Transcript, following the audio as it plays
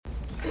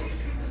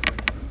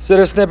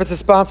Siddur Snippets is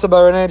sponsored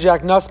by Renee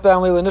Jack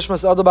Nussbaum, Lila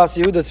Nishmas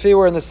Adobas Yehuda Tzvi.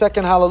 We're in the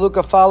second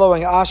Hallelujah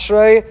following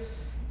Ashrei,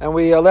 and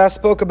we last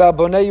spoke about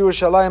Bonei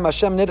Yerushalayim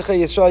Hashem Nidchei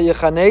Yisrael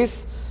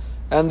Yechanes,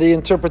 and the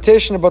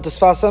interpretation about the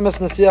Sfas Emes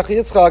Nesiach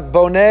Yitzchak.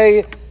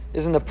 Bonei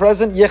is in the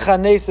present,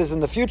 Yechanes is in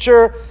the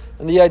future,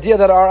 and the idea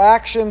that our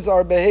actions,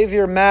 our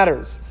behavior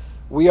matters.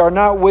 We are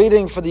not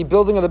waiting for the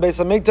building of the Beis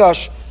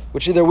HaMikdash,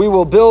 which either we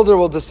will build or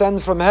will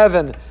descend from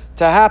heaven,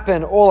 to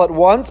happen all at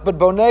once, but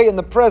Bonei in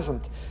the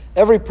present.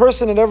 Every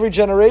person in every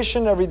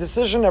generation, every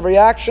decision, every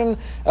action,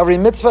 every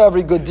mitzvah,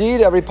 every good deed,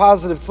 every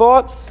positive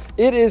thought,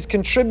 it is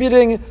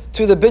contributing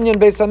to the Binyan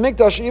Beis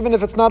HaMikdash, even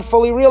if it's not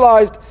fully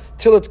realized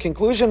till its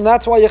conclusion. And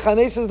that's why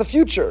Yechanes is the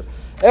future.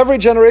 Every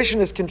generation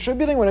is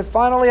contributing. When it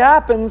finally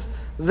happens,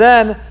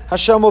 then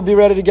Hashem will be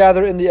ready to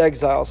gather in the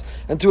exiles.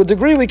 And to a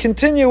degree, we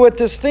continue with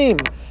this theme.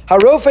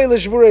 Harofei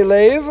l'shvurei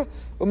leiv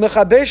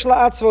u'mechabesh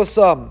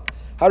la'atzvosam.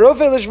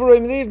 Harofei l'shvurei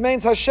leiv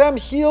means Hashem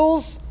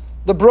heals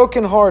the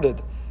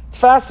brokenhearted. It's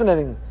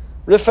fascinating.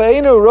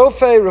 Rifeinu, Rofe,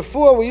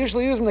 Refuah, we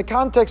usually use in the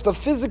context of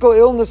physical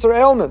illness or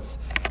ailments.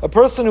 A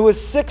person who is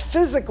sick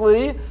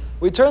physically,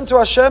 we turn to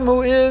Hashem,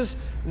 who is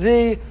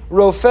the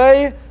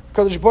Rofe,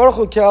 Kadosh Baruch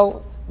Hu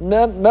Kel,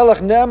 Melech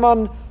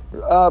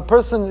Ne'eman,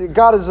 person,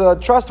 God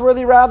is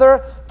trustworthy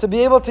rather, to be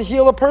able to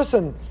heal a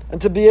person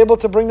and to be able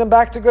to bring them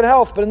back to good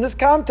health. But in this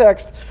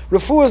context,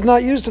 Refuah is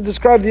not used to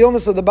describe the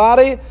illness of the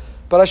body,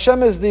 but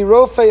Hashem is the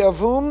Rofe of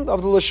whom?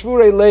 Of the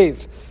L'shvurei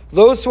Leiv,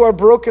 those who are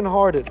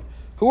brokenhearted.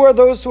 Who are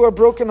those who are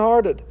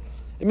brokenhearted?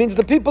 It means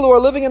the people who are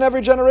living in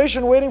every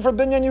generation waiting for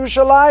Binyan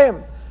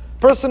Yerushalayim.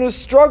 Person who's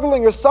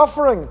struggling or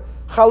suffering,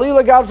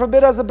 Chalila, God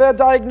forbid, has a bad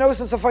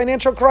diagnosis, a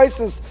financial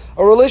crisis,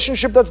 a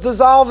relationship that's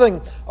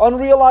dissolving,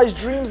 unrealized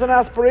dreams and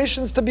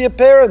aspirations to be a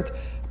parent.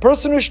 A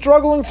person who's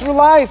struggling through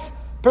life,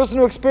 a person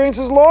who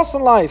experiences loss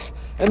in life,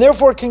 and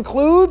therefore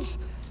concludes,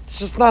 it's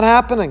just not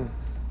happening.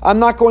 I'm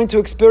not going to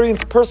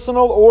experience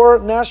personal or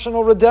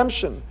national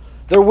redemption.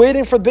 They're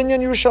waiting for Binyan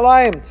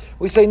Yerushalayim.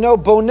 We say, no,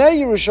 Bonei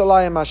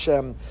Yerushalayim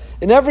Hashem.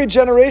 In every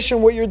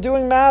generation, what you're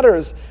doing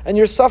matters, and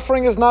your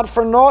suffering is not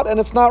for naught, and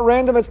it's not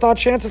random, it's not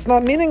chance, it's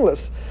not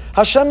meaningless.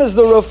 Hashem is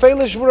the Rofei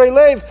L'Shvurei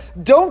Leiv.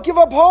 Don't give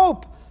up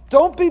hope.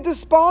 Don't be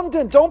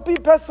despondent. Don't be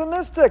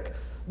pessimistic.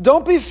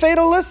 Don't be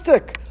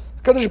fatalistic.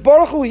 Kadosh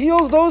Baruch Hu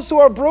heals those who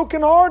are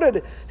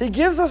brokenhearted. He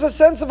gives us a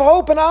sense of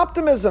hope and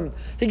optimism.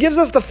 He gives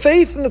us the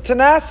faith and the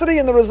tenacity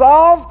and the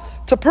resolve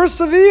to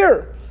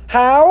persevere.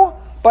 How?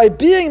 By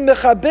being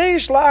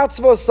mechabesh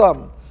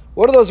la'atzvosam.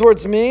 What do those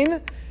words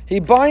mean?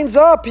 He binds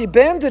up, he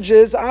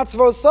bandages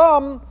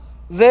atzvosam,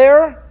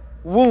 their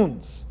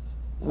wounds.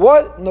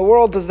 What in the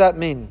world does that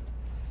mean?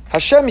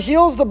 Hashem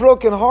heals the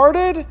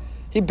brokenhearted,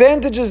 he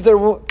bandages their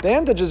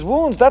bandages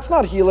wounds. That's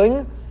not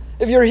healing.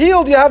 If you're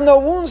healed, you have no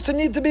wounds to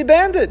need to be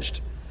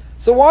bandaged.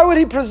 So why would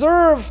he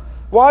preserve,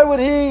 why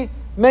would he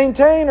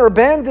maintain or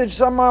bandage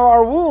some of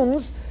our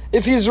wounds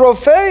if he's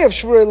rofei of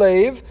shvurei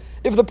leiv,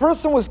 if the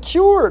person was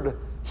cured,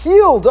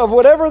 healed of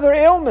whatever their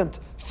ailment,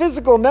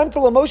 physical,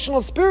 mental,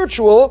 emotional,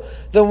 spiritual,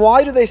 then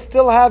why do they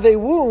still have a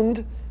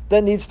wound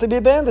that needs to be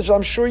bandaged?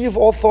 I'm sure you've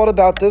all thought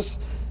about this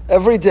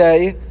every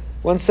day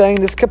when saying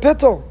this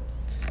kapitel.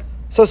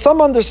 So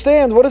some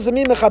understand, what does it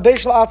mean?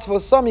 Mechabesh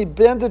la'atzvosam, he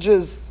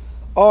bandages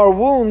our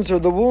wounds, or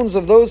the wounds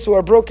of those who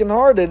are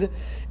brokenhearted.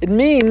 It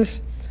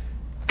means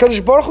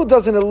Kadosh Baruch Hu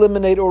doesn't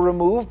eliminate or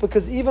remove,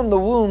 because even the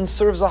wound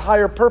serves a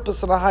higher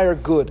purpose and a higher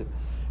good.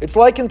 It's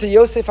likened to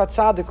Yosef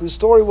HaTzadik, whose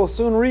story we'll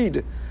soon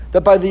read,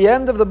 that by the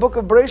end of the book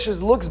of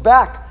Bereshit looks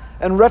back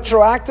and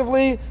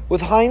retroactively,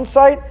 with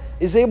hindsight,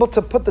 is able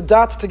to put the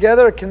dots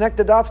together, connect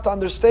the dots to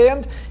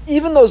understand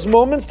even those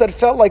moments that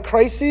felt like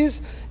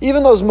crises,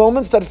 even those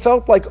moments that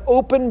felt like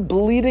open,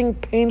 bleeding,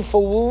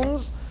 painful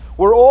wounds,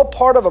 were all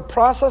part of a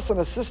process and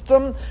a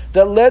system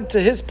that led to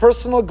his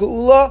personal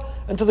geula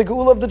and to the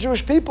geula of the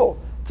Jewish people,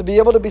 to be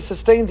able to be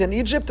sustained in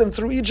Egypt, and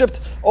through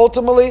Egypt,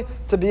 ultimately,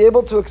 to be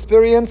able to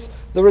experience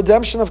the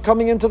redemption of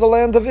coming into the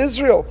land of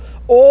Israel.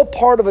 All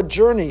part of a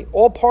journey,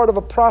 all part of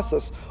a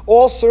process,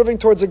 all serving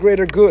towards a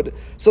greater good.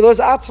 So those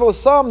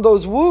atzvosam,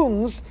 those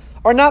wounds,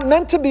 are not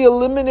meant to be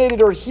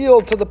eliminated or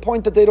healed to the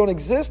point that they don't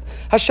exist.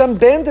 Hashem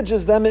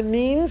bandages them. It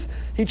means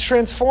he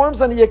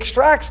transforms and he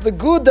extracts the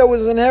good that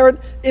was inherent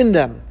in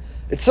them.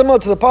 It's similar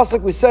to the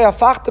pasuk we say,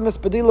 Hafachta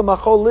mispedi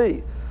l'machol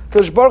li.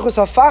 Kadosh Baruch Hu's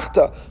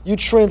hafachta, you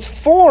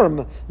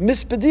transform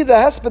mispedi, the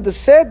hesped, the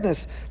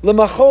sadness,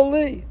 l'machol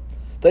li.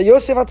 That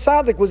Yosef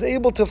HaTzadik was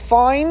able to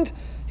find,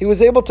 he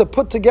was able to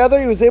put together,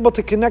 he was able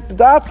to connect the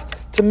dots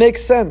to make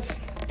sense,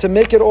 to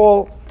make it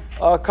all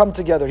come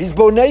together. He's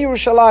Bonei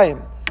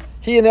Yerushalayim.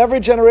 He in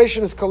every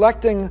generation is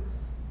collecting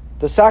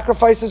the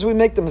sacrifices we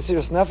make, the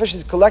Mesiras Nefesh.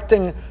 He's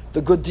collecting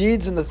the good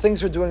deeds and the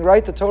things we're doing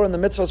right, the Torah and the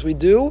mitzvahs we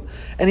do.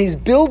 And he's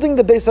building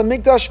the Beis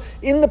HaMikdash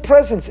in the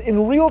presence,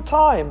 in real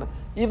time,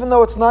 even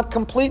though it's not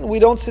complete and we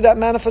don't see that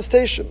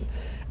manifestation.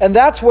 And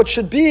that's what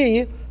should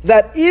be,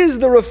 that is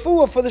the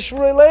refuah for the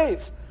Shvurei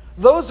Leiv.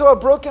 Those who are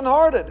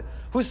brokenhearted,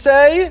 who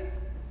say,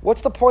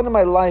 what's the point of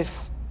my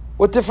life?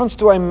 What difference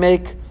do I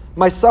make?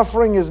 My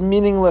suffering is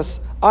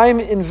meaningless. I'm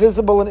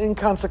invisible and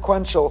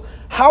inconsequential.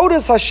 How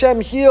does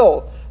Hashem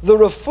heal? The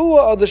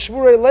refuah of the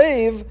Shvurei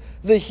Leiv,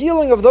 the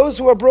healing of those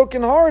who are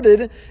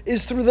brokenhearted,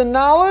 is through the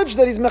knowledge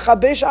that He's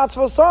mechabesh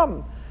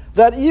atzvosam.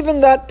 That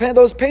even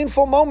those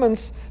painful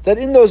moments, that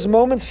in those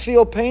moments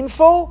feel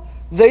painful,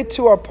 they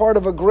too are part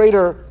of a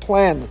greater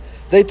plan.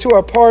 They too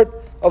are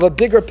part of a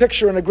bigger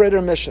picture and a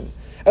greater mission.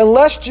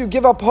 Unless you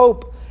give up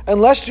hope,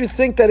 unless you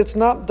think that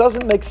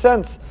doesn't make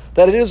sense,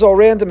 that it is all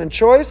random and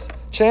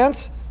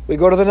chance, we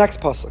go to the next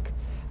pasuk.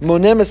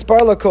 Moneh mispar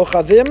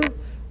lakochavim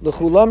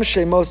l'chulam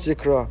shemos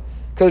yikra.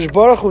 Kadosh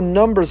Baruch Hu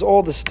numbers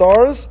all the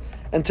stars,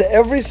 and to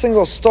every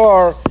single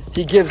star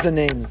He gives a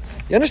name.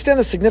 You understand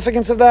the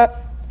significance of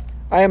that?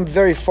 I am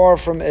very far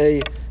from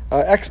a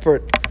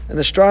expert in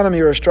astronomy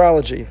or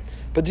astrology,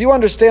 but do you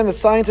understand that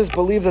scientists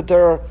believe that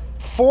there are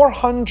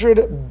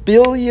 400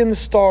 billion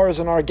stars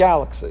in our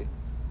galaxy?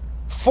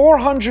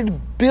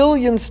 400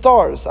 billion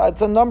stars.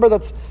 It's a number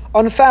that's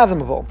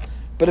unfathomable.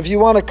 But if you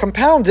want to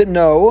compound it,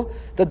 know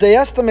that they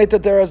estimate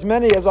that there are as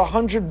many as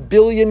 100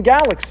 billion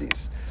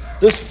galaxies.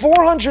 There's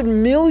 400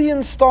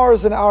 million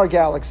stars in our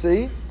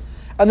galaxy,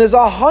 and there's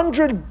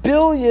 100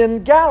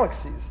 billion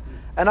galaxies.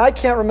 And I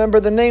can't remember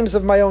the names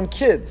of my own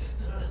kids.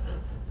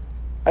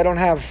 I don't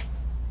have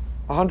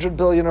 100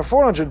 billion or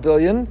 400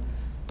 billion,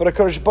 but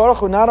HaKadosh Baruch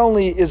Hu not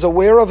only is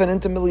aware of and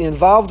intimately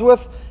involved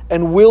with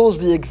and wills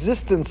the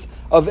existence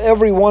of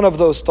every one of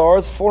those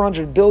stars,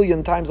 400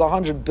 billion times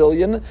 100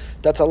 billion,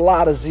 that's a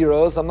lot of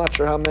zeros, I'm not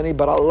sure how many,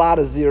 but a lot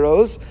of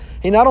zeros.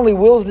 He not only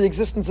wills the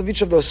existence of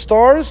each of those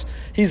stars,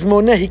 He's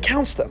moneh, He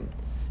counts them.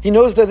 He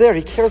knows they're there,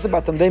 He cares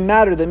about them, they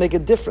matter, they make a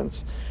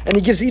difference. And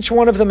He gives each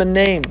one of them a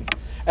name.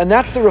 And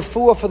that's the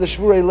refuah for the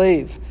Shvurei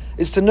Leiv,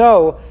 is to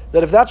know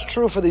that if that's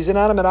true for these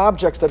inanimate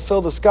objects that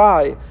fill the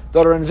sky,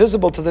 that are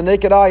invisible to the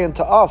naked eye and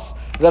to us,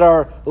 that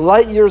are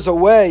light years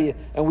away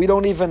and we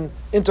don't even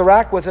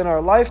interact with in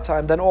our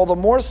lifetime, then all the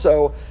more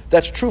so,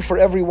 that's true for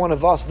every one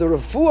of us. The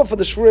refuah for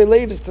the Shvurei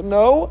Leiv is to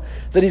know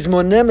that He's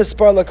moneh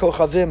mispar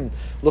lakochavim,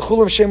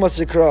 l'chulam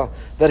shemos yikra,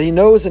 that He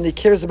knows and He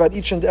cares about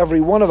each and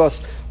every one of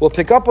us. We'll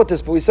pick up with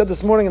this, but we said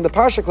this morning in the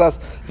Parsha class,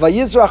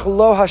 Vayizrach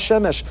lo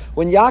hashemesh,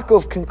 when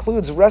Yaakov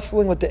concludes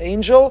wrestling with the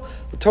angel,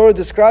 the Torah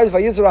describes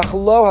Vayizrach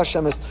lo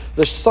hashemesh,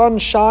 the sun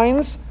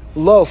shines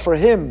lo, for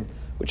him,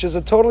 which is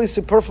a totally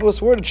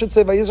superfluous word. It should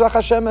say Vayizrach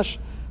hashemesh.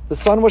 The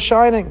sun was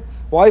shining.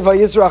 Why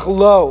Vayizrach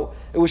lo?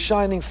 It was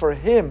shining for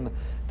him.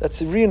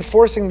 That's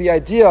reinforcing the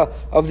idea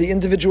of the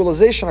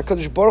individualization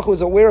HaKadosh Baruch Hu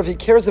is aware of, He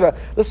cares about.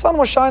 The sun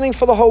was shining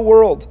for the whole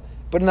world,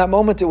 but in that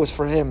moment it was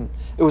for him.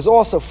 It was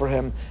also for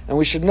him. And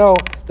we should know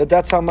that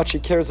that's how much He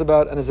cares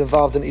about and is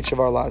involved in each of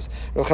our lives.